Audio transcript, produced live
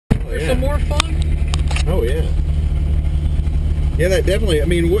for some more fun? Oh, yeah. Yeah, that definitely. I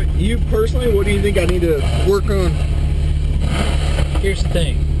mean, what do you think I need to work on? Here's the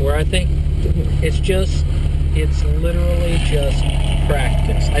thing, where I think it's literally just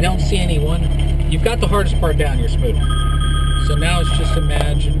practice. I don't see anyone. You've got the hardest part down, you're smooth. So now it's just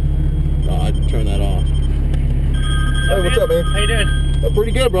imagine. Oh, I turn that off. Hey, what's up, man? How you doing?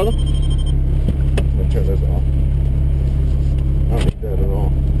 Pretty good, brother. I'm gonna turn this off. I don't need that at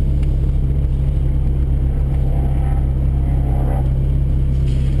all.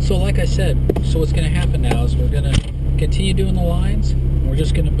 So like I said, so what's going to happen now is we're going to continue doing the lines. And we're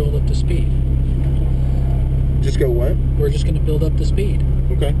just going to build up the speed. Just go what? We're just going to build up the speed.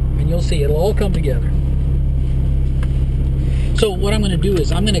 Okay. And you'll see it'll all come together. So what I'm going to do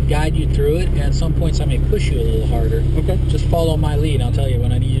is I'm going to guide you through it, and at some points I may push you a little harder. Okay. Just follow my lead. I'll tell you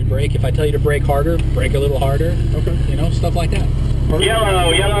when I need you to brake. If I tell you to brake harder, brake a little harder. Okay. You know, stuff like that. Perfect.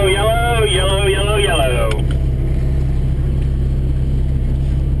 Yellow, yellow, yellow, yellow, yellow, yellow.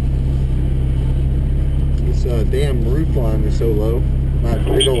 This damn roof line is so low. My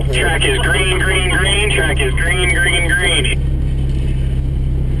big old head. Track is green, green, green. Track is green, green, green.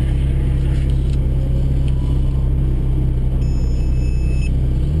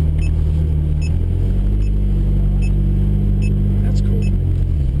 That's cool.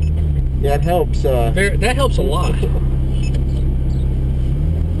 Yeah, it helps. That helps a lot.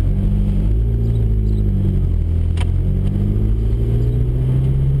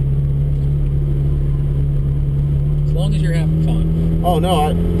 As long as you're having fun. Oh no,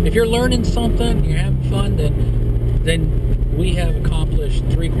 If you're learning something, you're having fun, then we have accomplished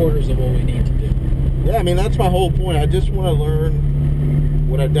 3/4 of what we need to do. yeah, I mean that's my whole point. I just want to learn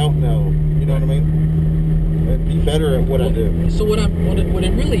what I don't know. You know what I mean? And be better at what I do. So what it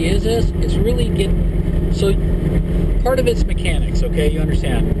really is it's really getting. So part of it's mechanics, okay? You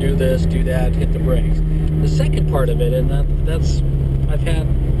understand? Do this, do that, hit the brakes. The second part of it, and that's I've had.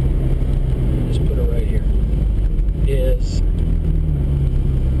 Just put it right here. Is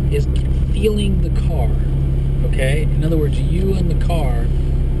feeling the car, okay? In other words, you in the car,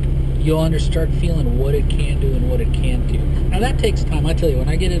 you'll start feeling what it can do and what it can't do. Now that takes time. I tell you, when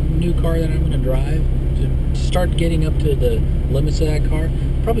I get a new car that I'm going to drive, to start getting up to the limits of that car,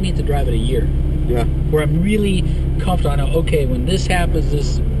 I probably need to drive it a year. Yeah. Where I'm really comfortable. I know, okay, when this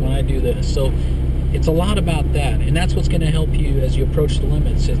happens, when I do this. So it's a lot about that, and that's what's going to help you as you approach the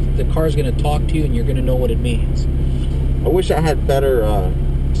limits. The car's going to talk to you, and you're going to know what it means. I wish I had better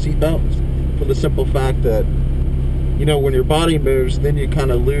seat belts, for the simple fact that, you know, when your body moves, then you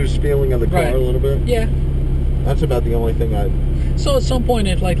kind of lose feeling of the car a little bit. Yeah. That's about the only thing So at some point,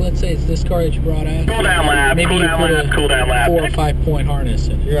 if, like, let's say it's this car that you brought out, Cool down lap, maybe cool you down put lap, cool down lap. 4 or 5 point harness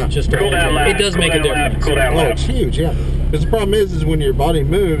in it. Yeah. Just Cool down lap, it does cool make a down lap, difference. cool down Oh, lap. it's huge, yeah. Because the problem is when your body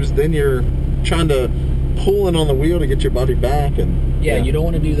moves, then you're trying to pull in on the wheel to get your body back, and Yeah, you don't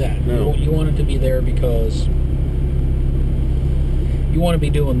want to do that. No. You want it to be there because you want to be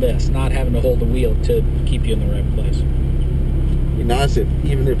doing this, not having to hold the wheel to keep you in the right place. It'd be nice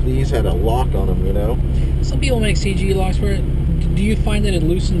even if these had a lock on them, you know. Some people make CG locks for it. Do you find that it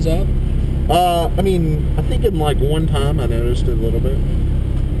loosens up? I mean, I think in like one time I noticed it a little bit.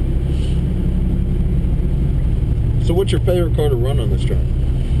 So what's your favorite car to run on this track?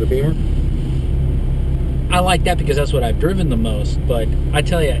 The Beamer? I like that because that's what I've driven the most, but I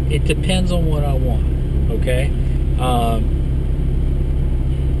tell you, it depends on what I want, okay?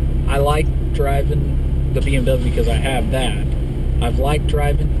 I like driving the BMW because I have that. I've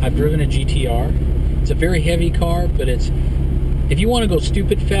driven a GTR. It's a very heavy car, but if you want to go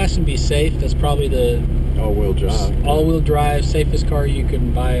stupid fast and be safe, that's probably the all-wheel drive safest car you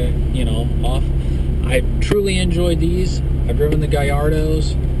can buy, you know, off. I truly enjoy these. I've driven the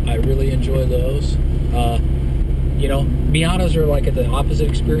Gallardos. I really enjoy those. You know, Miatas are like at the opposite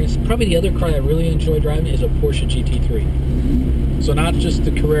experience. Probably the other car I really enjoy driving is a Porsche GT3. So not just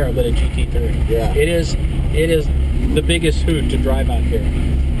the Carrera, but a GT3. Yeah. It is the biggest hoot to drive out here.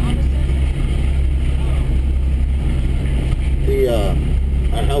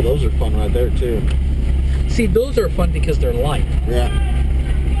 Hell, those are fun right there too. See, those are fun because they're light. Yeah.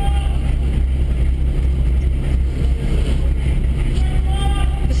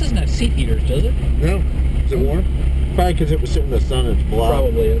 This doesn't have seat heaters, does it? No. Is it warm? Probably because it was sitting in the sun and it's black.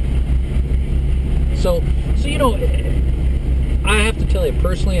 Probably is. So you know, I have to tell you,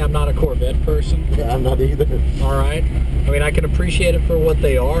 personally, I'm not a Corvette person. Yeah, I'm not either. All right? I mean, I can appreciate it for what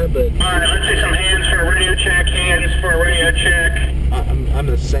they are, but... All right, let's do some hands for a radio check. Hands for a radio check. I'm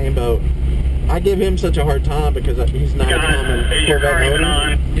the same boat. I give him such a hard time because he's not a common Corvette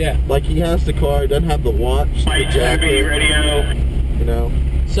owner. Yeah. Like, he has the car, he doesn't have the watch, the jacket, radio. you know.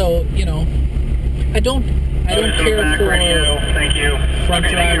 So, you know, I don't care Back for radio. Thank you. front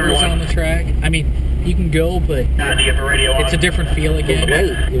Okay, thank you, drivers everyone. on the track. I mean, you can go, but Idea for radio on. it's a different feel again.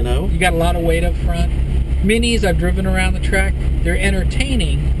 Weight, you know. You got a lot of weight up front. Minis, I've driven around the track. They're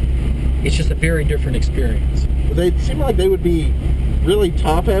entertaining. It's just a very different experience. They seem like they would be really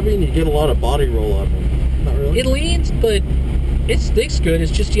top heavy, and you get a lot of body roll on them. Not really. It leans, but it sticks good.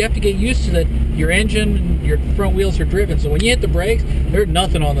 It's just you have to get used to that. Your engine and your front wheels are driven. So when you hit the brakes, there's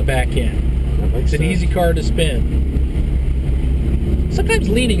nothing on the back end. That makes It's an sense. easy car to spin. Sometimes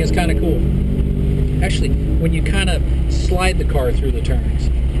leaning is kind of cool. Actually, when you kind of slide the car through the turns.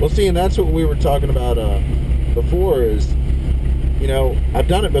 Well, see, and that's what we were talking about before. Is, you know, I've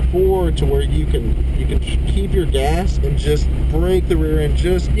done it before to where you can keep your gas and just brake the rear end,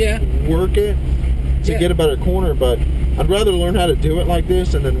 just Yeah. work it to Yeah. get a better corner. But I'd rather learn how to do it like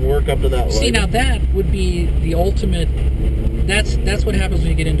this and then work up to that. See, later. now that would be the ultimate. That's what happens when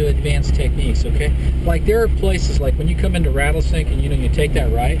you get into advanced techniques, okay? Like there are places like when you come into Rattlesnake and you take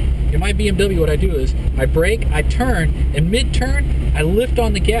that right. In my BMW, what I do is I brake, I turn, and mid-turn, I lift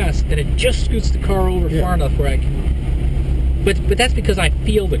on the gas, and it just scoots the car over far enough where I can. But that's because I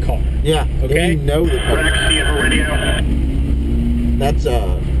feel the car. Yeah. Okay. And you know the car. Idea for radio. That's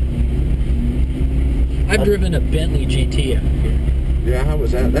I've driven a Bentley GT out here. yeah. How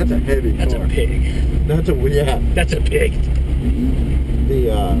was that? That's a heavy That's car. a pig. That's a yeah. That's a pig.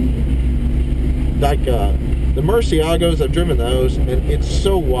 The the Murcielagos, I've driven those, and it's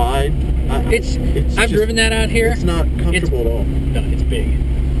so wide. I've just- driven that out here. It's not comfortable at all. No, it's big.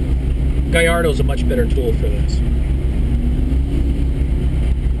 Gallardo's a much better tool for this.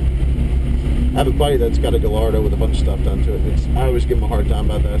 I have a buddy that's got a Gallardo with a bunch of stuff done to it. I always give him a hard time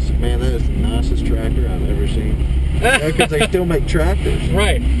about that. I said, man, that is the nicest tractor I've ever seen. Because they still make tractors.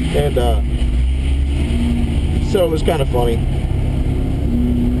 Right. And so it was kind of funny.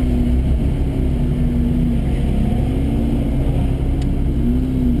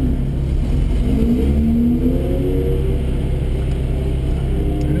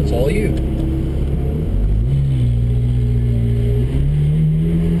 And it's all you.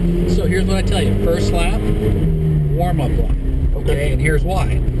 So here's what I tell you. First lap, warm-up lap. Okay, and here's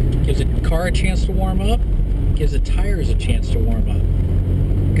why. Gives the car a chance to warm up, gives the tires a chance to warm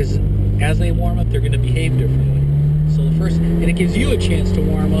up. Because as they warm up, they're going to behave differently. So the first, and it gives you a chance to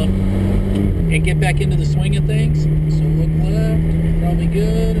warm up and get back into the swing of things. So look left, probably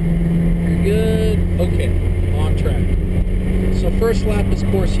good. You're good. Okay, on track. So first lap is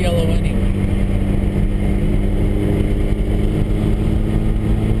course yellow anyway.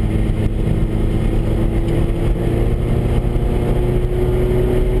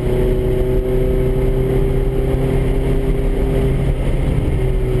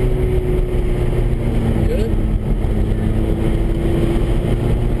 Good.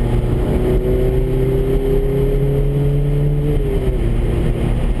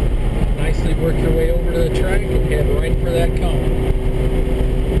 Nicely work your way over to the track and head right for that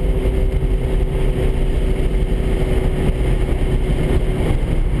cone.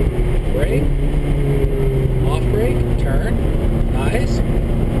 Brake. Off brake. Turn. Nice.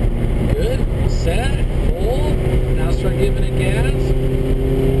 Good. Set. Hold. Now start giving it gas.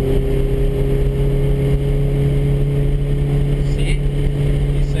 See?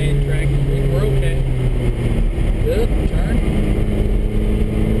 He's saying track and brake. We're okay. Good. Turn.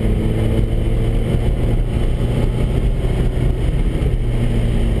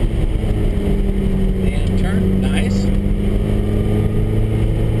 And turn. Nice.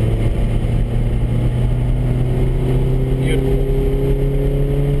 Beautiful.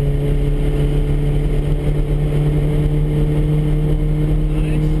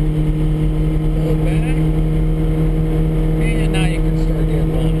 Nice. Pull it back. And now you can start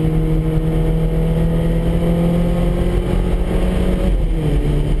getting running.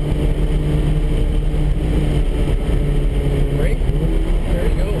 Brake. There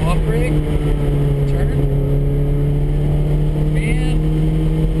you go. Off brake. Turn.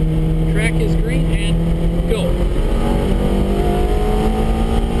 And track is green and go.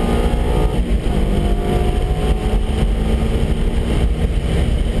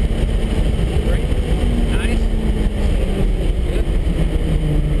 Brake. Nice. Good.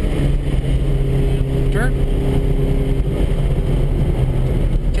 And turn.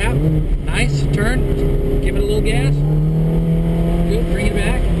 Tap. Nice. Turn. Give it a little gas. Good. Bring it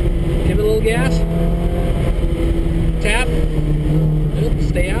back. Give it a little gas. Tap. Good.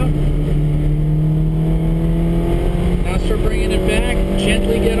 Stay out. Now start bringing it back.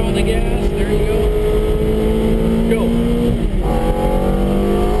 Gently get on the gas. There you go. Go.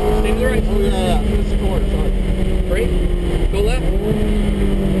 Stay to the right. Oh yeah, yeah. It's the corner. Sorry. Brake. Go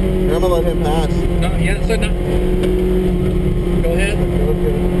left. gonna let him pass. No, yeah, so no. Go ahead.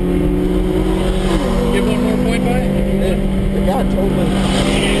 Okay. Give one more point by. The guy totally.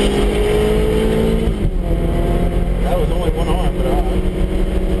 That was only one arm, but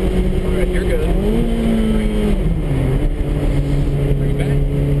Alright, you're good. Bring it back.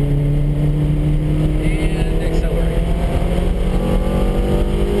 And accelerate.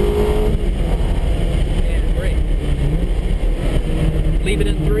 And brake. Leave it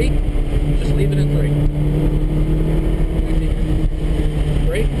in 3. Just leave it in 3.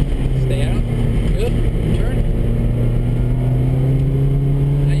 Brake. Stay out. Good. Turn.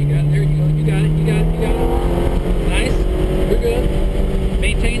 Now you got it. There you go. You got it. You got it. You got it. Nice. You're good.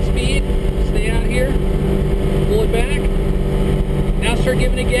 Maintain speed. Stay out here. Pull it back. Now start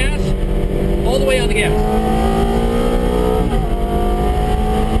giving it gas. All the way on the gas.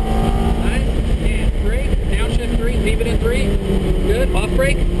 Nice. And brake. Downshift 3. Leave it in 3. Good. Off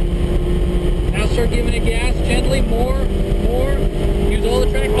brake. Now start giving it gas. Gently. More. More. Use all the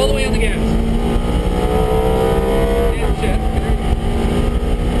track. All the way on the gas. Downshift.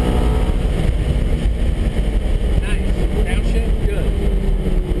 Nice. Downshift. Good.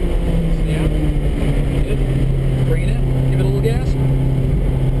 Stay out. Good. Bring it in. Give it a little gas.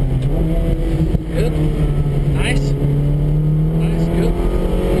 Good. Nice. Nice. Good.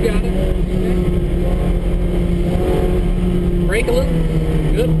 You got it. Okay. Brake a little.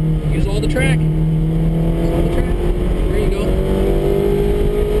 Good. Use all the track. Use all the track. There you go.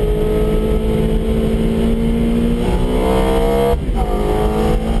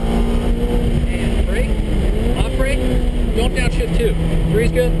 And brake. Off brake. Don't downshift 2. 3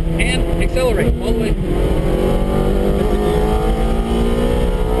 is good. And accelerate all the way.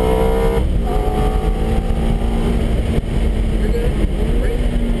 You're good. Brake.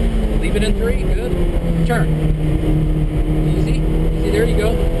 Leave it in 3. Good. Turn. Easy. Easy. There you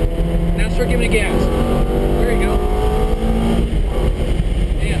go. Now start giving it gas. There you go.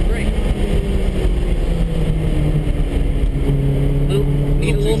 And brake.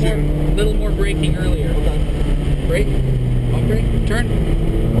 Need a little more braking earlier. Okay. Brake. Off brake. Turn.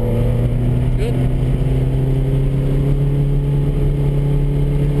 Good.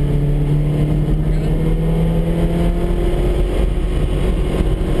 Good.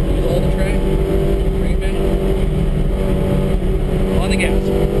 Use all the track. Bring it back. On the gas.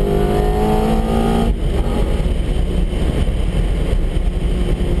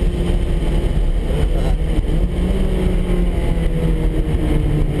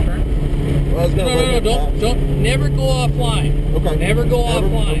 Turn. Well, I was gonna let him pass. Don't never go offline. Okay. Never go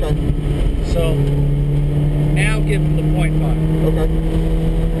offline. Okay. So now give him the 0.5. Okay.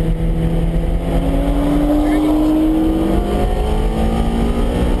 There you go.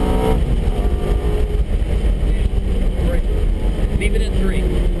 Brake. Leave it in 3.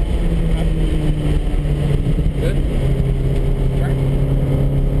 Good. Turn.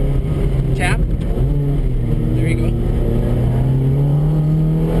 Tap. There you go.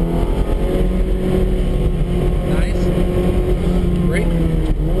 Nice. Brake.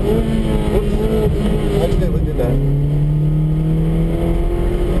 Oops. I accidentally did that.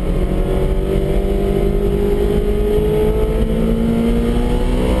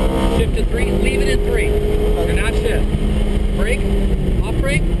 Shift to 3. Leave it in 3. You're not shift. Brake. Off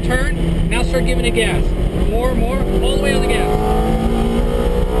brake. Turn. Now start giving it gas. More, more. All the way on the gas.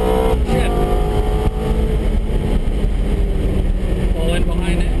 Shift. Fall in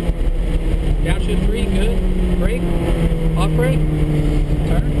behind it. Downshift 3. Good. Brake. Off brake.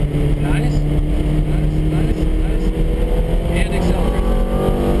 Turn. Nice. Nice, nice, nice. And accelerate.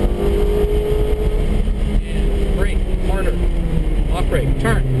 And brake. Harder. Off brake.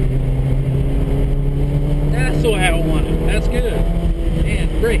 Turn. That's the way I want it. That's good.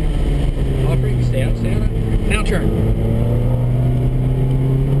 And brake. Off brake. Stay out, stay out. Now turn.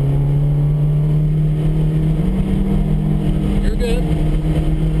 You're good.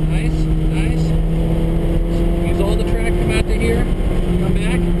 Nice, nice. Use all the track. Come out to here. Come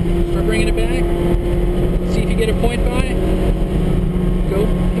back. Start bringing it back. See if you get a point by. Go.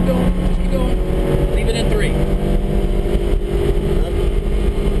 Keep going. Just keep going. Leave it in 3.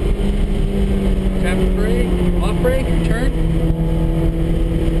 Tap the brake. Off brake. Turn.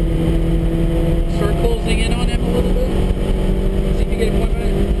 Start closing in on him a little bit.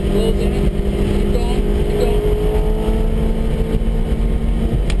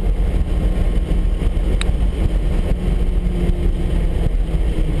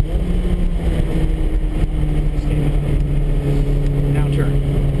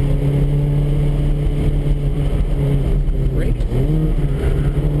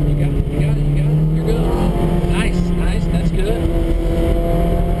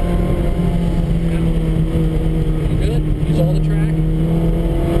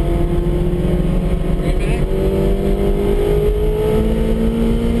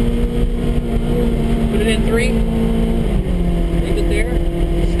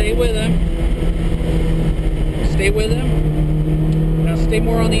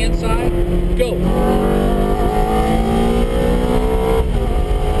 more on the inside. Go.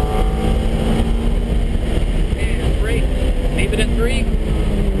 And brake. Leave it at 3.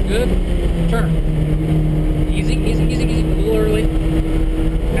 Good. Turn. Easy, easy, easy, easy. A little early.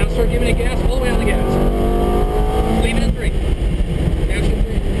 Now start giving it gas all the way on the gas. Leave it at 3. Gas at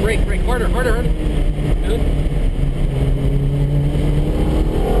 3. Brake, brake. Harder, harder, harder. Good.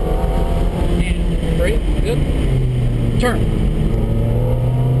 And brake. Good. Turn.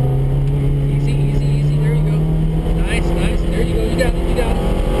 Easy, easy, easy. There you go. Nice, nice. There you go. You got it. You got it.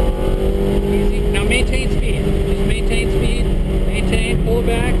 Easy. Now maintain speed. Just maintain speed. Maintain. Pull it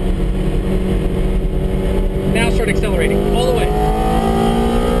back. Now start accelerating all the way.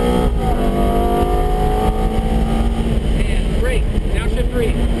 And brake. Downshift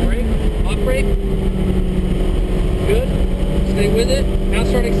 3. Brake. Off brake. Good. Stay with it. Now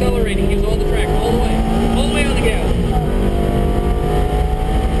start accelerating. Use all the track all the way. All the way on the gas.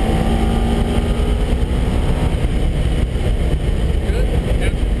 Good.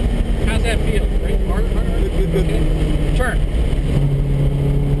 Now, how's that feel? Brake. Harder, harder, harder. Good, good, good. Okay. Turn.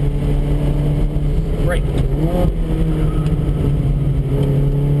 Brake.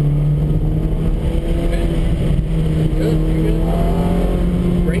 Okay. Good, you're good.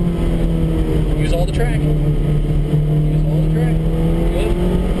 Brake. Use all the track. Use all the track. Good.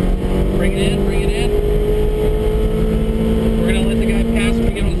 Bring it in, bring it in. We're gonna let the guy pass.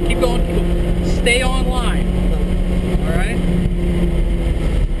 Keep going, keep going. Stay on line. Alright?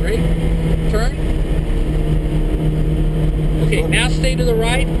 Brake. Turn. Okay, now stay to the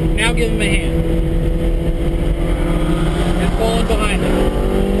right. Now give him a hand. And falling behind him.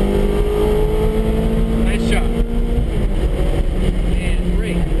 Nice shot. And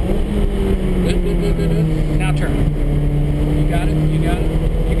brake. Good, good, good, good, good. Now turn. You got it, you got it,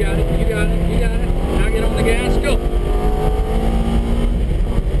 you got it, you got it, you got it. Now get on the gas, go.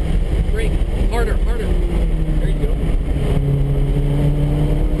 Brake. Harder, harder. There you go.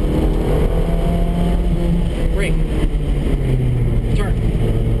 Brake. Turn.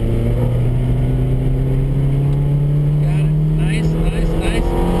 Got it. Nice, nice, nice.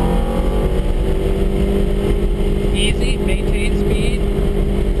 Easy. Maintain speed.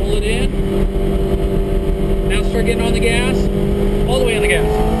 Pull it in. Now start getting on the gas. All the way on the gas.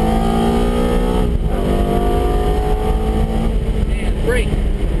 And brake.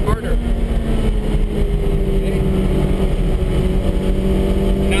 Harder. Okay.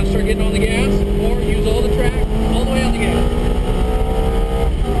 Now start getting on the gas. Or use all the track. All the way on the gas.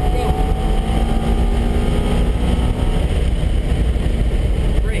 Go.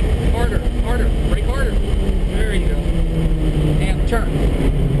 Brake. Harder. Harder. Brake harder. There you go. And turn.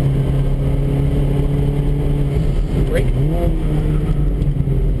 Brake.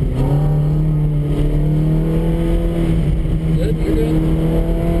 Good, you're good.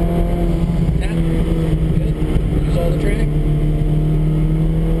 Tap. Good. Use all the track.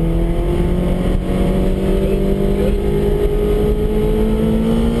 Good, good.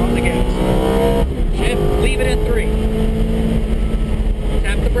 On the gas. Shift, leave it at 3.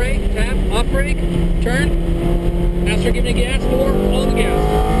 Tap the brake, tap, off brake, turn. Now start giving it gas, more, all the gas.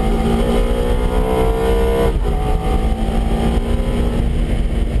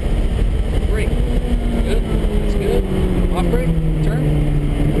 Brake. Good. That's good. Off brake. Turn.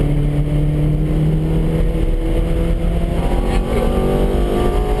 And go.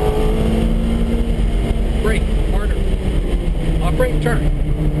 Brake. Harder. Off brake. Turn.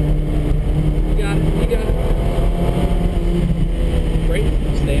 You got it. You got it. Brake.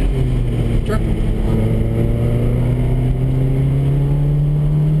 Stay up. Turn.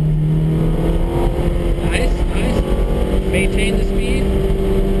 Nice. Nice. Maintain the speed.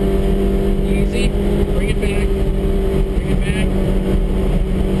 Easy. Bring it back. Bring it back.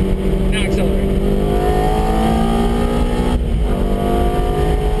 Now accelerate.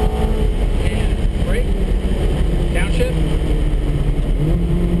 And brake. Downshift.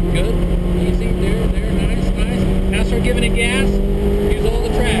 Good. Easy. There. There. Nice. Nice. Now start giving it gas. Use all the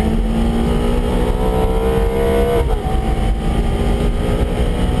track.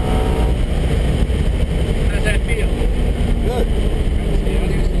 How's that feel? Good.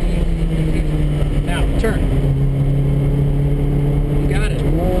 Now, turn. You got it.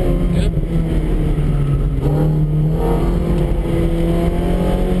 Good.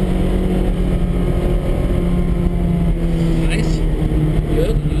 Nice.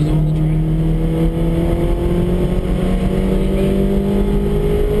 Good. Use all the track.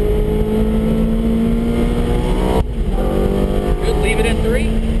 Good. Leave it at 3.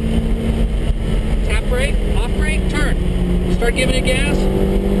 Tap brake, off brake, turn. Start giving it gas.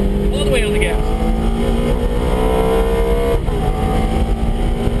 All the way on the gas.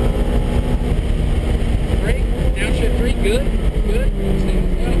 Good.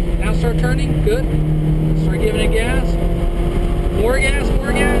 Good. Now start turning. Good. Start giving it gas. More gas.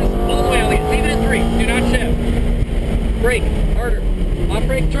 More gas. All the way. Leave it at 3. Do not shift. Brake. Harder. Off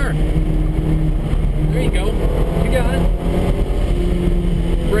brake. Turn. There you go. You got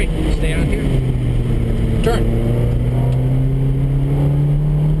it. Brake. Stay out here. Turn.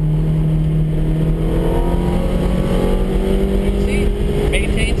 Easy.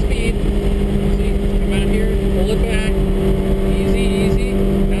 Maintain speed. See? Come out here. Pull it back. Easy, easy.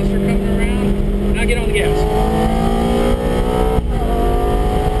 Now start coming around. Now get on the gas.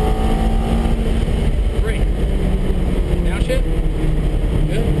 Brake. Now shift.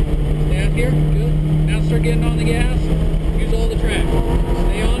 Good. Stay out here. Good. Now start getting on the gas. Use all the track.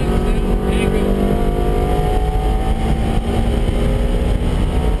 Stay on it. Stay on it. And go.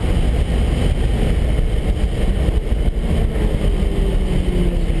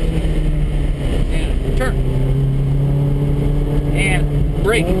 And turn. And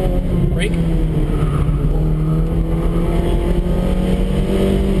brake. Brake.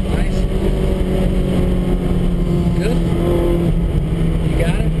 Nice. Good. You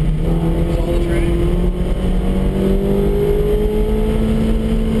got it. Use all the track.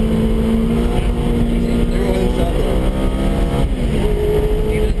 Easy. There we go.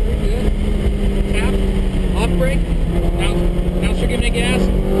 Leave it. Good. Tap. Off brake. Now start giving it gas.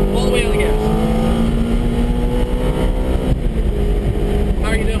 All the way on the gas. How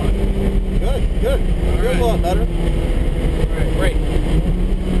are you doing? Good, good. Feels a lot better. Alright, brake.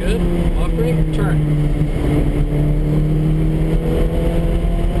 Good. Off brake. Turn.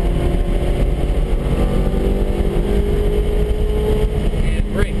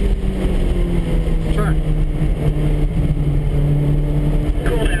 And brake. Turn.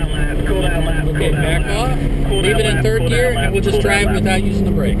 Cool down laps, cool down laps, Okay, cool down back laps. off. Cool Leave down it in laps, third cool gear, down and we'll laps, just cool down drive laps. without using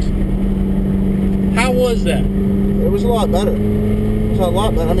the brakes. How was that? It was a lot better. It was a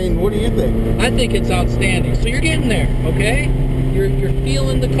lot better. I mean, what do you think? I think it's outstanding. So you're getting there, okay? You're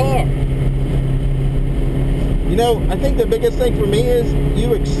feeling the car. You know, I think the biggest thing for me is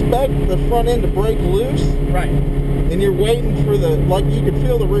you expect the front end to break loose, Right. and you're waiting for like you can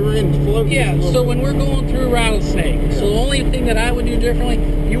feel the rear end floating. Yeah, so when we're going through Rattlesnake, so the only thing that I would do differently,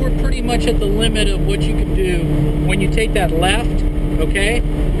 you were pretty much at the limit of what you could do when you take that left, okay?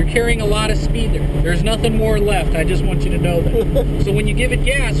 You're carrying a lot of speed there. There's nothing more left. I just want you to know that. So when you give it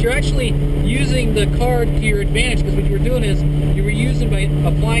gas, you're actually using the car to your advantage, because what you were doing is you were using by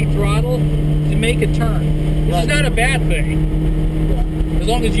applying throttle to make a turn. Which is not a bad thing, as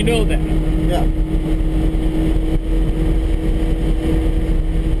long as you know that. Yeah.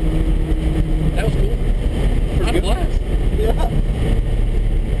 That was cool. I'm good. glad. Yeah.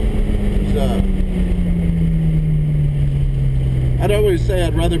 So, I'd always say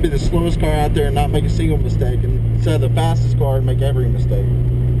I'd rather be the slowest car out there and not make a single mistake instead of the fastest car and make every mistake.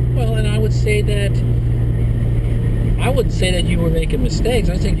 Well, and I would say that I wouldn't say that you were making mistakes.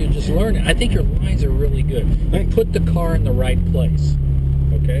 I think you're just learning. I think your lines are really good. You Thanks. put the car in the right place.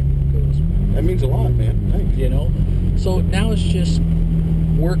 Okay? 'Cause, That means a lot, man. Thanks. you know? So now it's just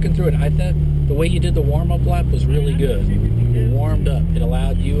working through it. I thought the way you did the warm-up lap was really good. You warmed up. It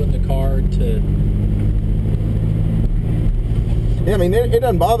allowed you and the car to... Yeah, I mean, it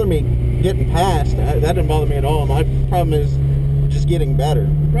doesn't bother me getting past. That doesn't bother me at all. My problem is just getting better.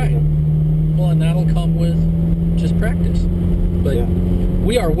 Right. Well, and that'll come with just practice. But Yeah.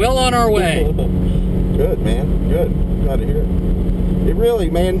 we are well on our way. Good, man. Good. Glad to hear it. It really,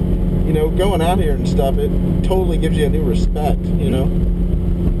 man, you know, going out here and stuff, it totally gives you a new respect, you know?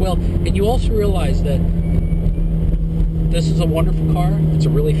 Well, and you also realize that this is a wonderful car. It's a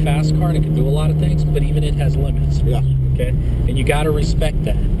really fast car, and it can do a lot of things, but even it has limits. Yeah. Okay? And you got to respect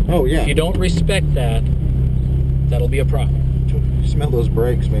that. Oh, yeah. If you don't respect that, that'll be a problem. Smell those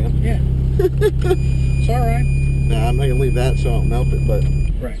brakes, man. Yeah. It's all right. Nah, I'm not going to leave that so I don't melt it, but...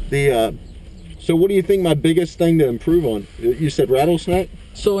 Right. So what do you think my biggest thing to improve on? You said Rattlesnake?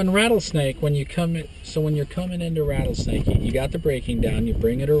 So in Rattlesnake, when you're coming into Rattlesnake, you got the braking down, you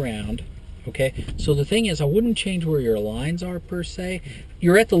bring it around, okay? So the thing is, I wouldn't change where your lines are per se.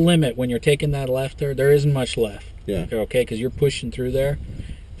 You're at the limit when you're taking that left there. There isn't much left. Yeah. Okay, because you're pushing through there.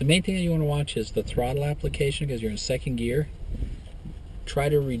 The main thing that you want to watch is the throttle application, because you're in second gear. Try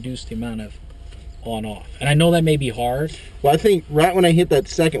to reduce the amount of on-off. And I know that may be hard. Well, I think right when I hit that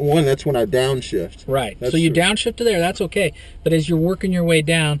second one, that's when I downshift. Right. That's So you true. downshift to there, that's okay. But as you're working your way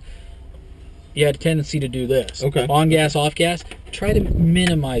down, you had a tendency to do this. Okay. On gas, off gas. Try to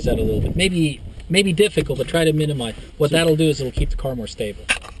minimize that a little bit. Maybe difficult, but try to minimize. What that'll do is it'll keep the car more stable.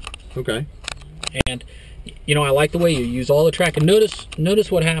 Okay. And You know, I like the way you use all the track. And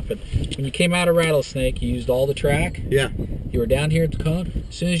notice what happened. When you came out of Rattlesnake, you used all the track. Yeah. You were down here at the cone.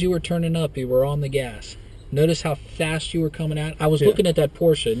 As soon as you were turning up, you were on the gas. Notice how fast you were coming out. I was looking at that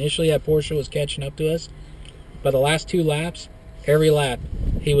Porsche. Initially, that Porsche was catching up to us. By the last 2 laps, every lap,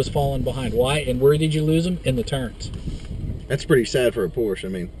 he was falling behind. Why? And where did you lose him? In the turns. That's pretty sad for a Porsche. I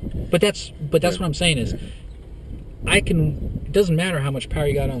mean. But that's what I'm saying is, it doesn't matter how much power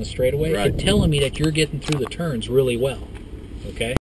you got on the straightaway. Right. You're telling me that you're getting through the turns really well. Okay?